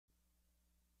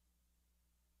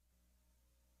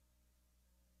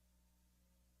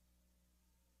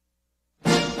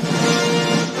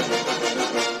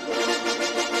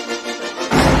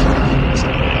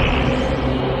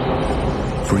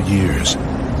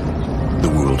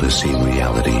world has seen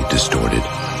reality distorted,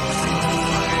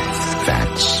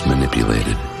 facts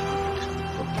manipulated,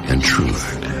 and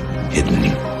truth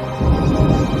hidden.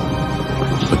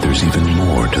 But there's even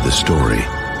more to the story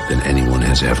than anyone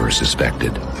has ever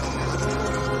suspected.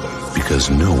 Because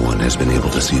no one has been able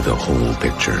to see the whole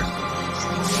picture.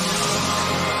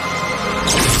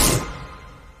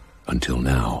 Until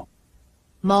now.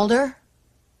 Mulder?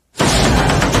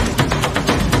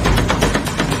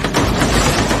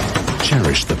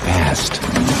 Cherish the past.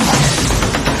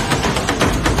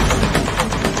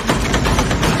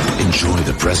 Enjoy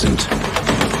the present.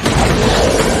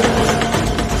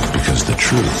 Because the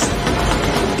truth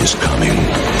is coming.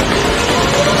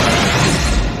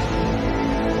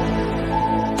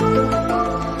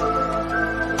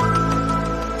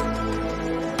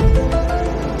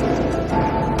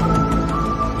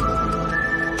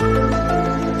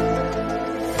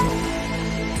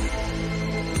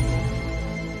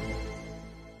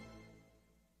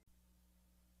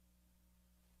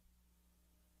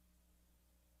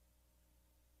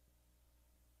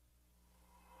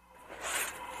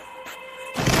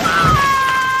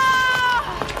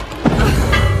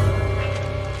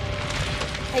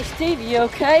 Hey, Steve, you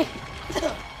okay?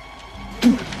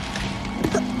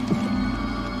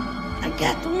 I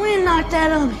got the wind knocked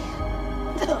out of me.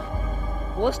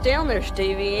 What's down there,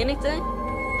 Stevie? Anything?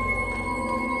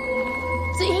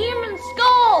 It's a human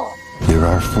skull! There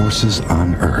are forces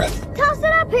on Earth Toss it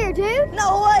up here, dude!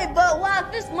 No way, but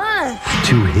life is mine!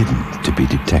 too hidden to be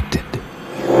detected.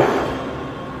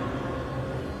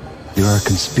 There are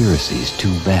conspiracies too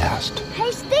vast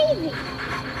Hey, Stevie!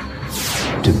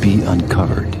 to be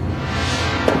uncovered.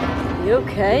 You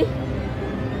okay?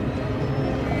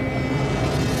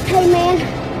 Hey,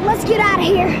 man, let's get out of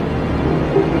here.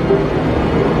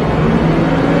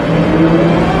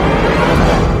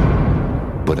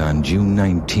 But on June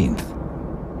 19th,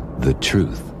 the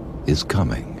truth is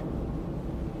coming.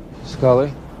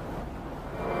 Scully?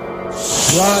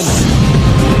 Run!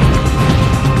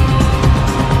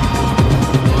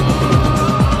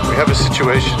 We have a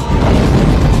situation.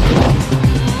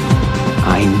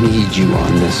 I need you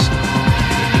on this.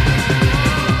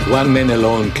 One man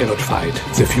alone cannot fight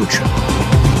the future.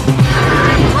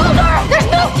 Mulder,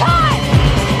 there's no time!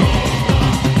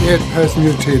 It has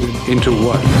mutated. Into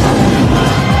what?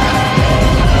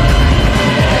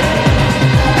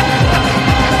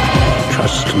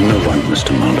 Trust no one,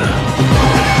 Mr. Mulder.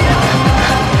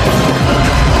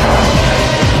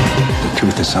 The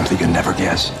truth is something you never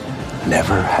guess,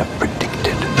 never have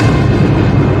predicted.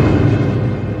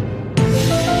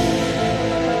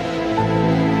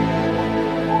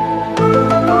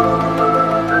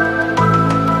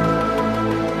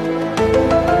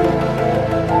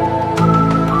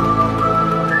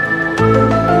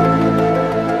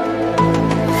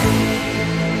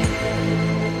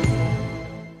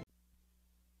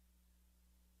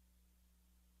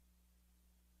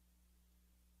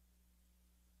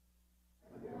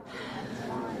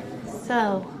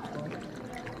 So,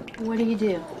 what do you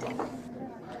do?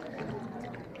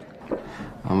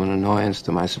 I'm an annoyance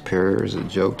to my superiors, a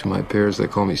joke to my peers. They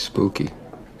call me Spooky.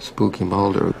 Spooky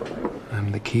Mulder.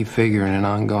 I'm the key figure in an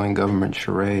ongoing government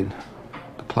charade.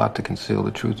 The plot to conceal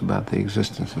the truth about the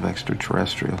existence of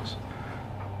extraterrestrials.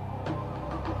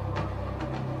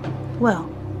 Well,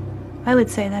 I would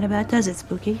say that about does it,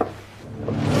 Spooky.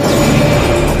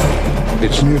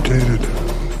 It's Mutated.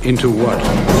 into what?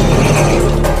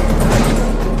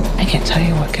 I can't tell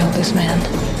you what killed this man.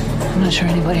 I'm not sure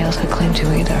anybody else could claim to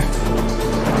either.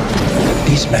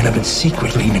 These men have been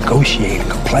secretly negotiating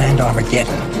a planned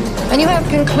Armageddon. And you have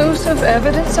conclusive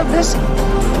evidence of this?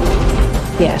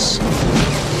 Yes.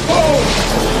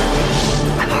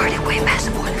 I'm already way past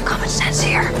the point of common sense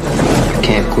here. I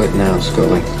can't quit now,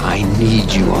 Scully. I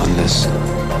need you on this.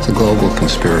 It's a global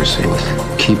conspiracy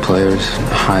with key players at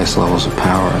the highest levels of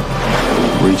power.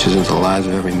 It reaches into the lives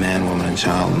of every man, woman, and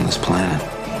child on this planet.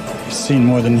 You've seen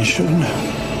more than you should know.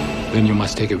 Then you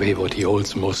must take away what he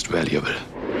holds most valuable.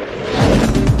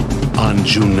 On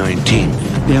June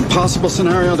 19th, The impossible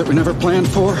scenario that we never planned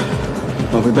for?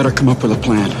 Well, we better come up with a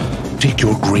plan. take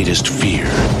your greatest fear,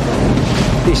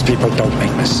 These people don't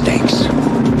make mistakes.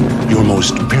 your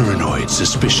most paranoid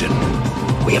suspicion,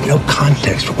 We have no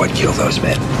context for what killed those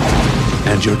men.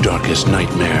 and your darkest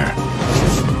nightmare,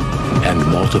 and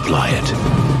multiply it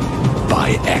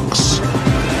by X.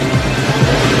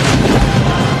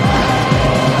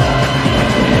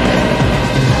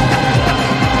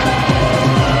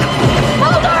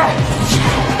 Mulder!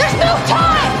 There's no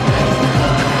time!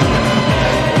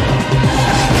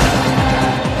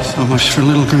 So much for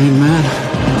little green man.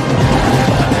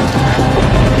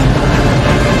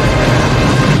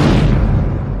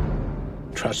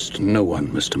 trust no one,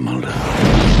 Mr.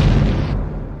 Mulder.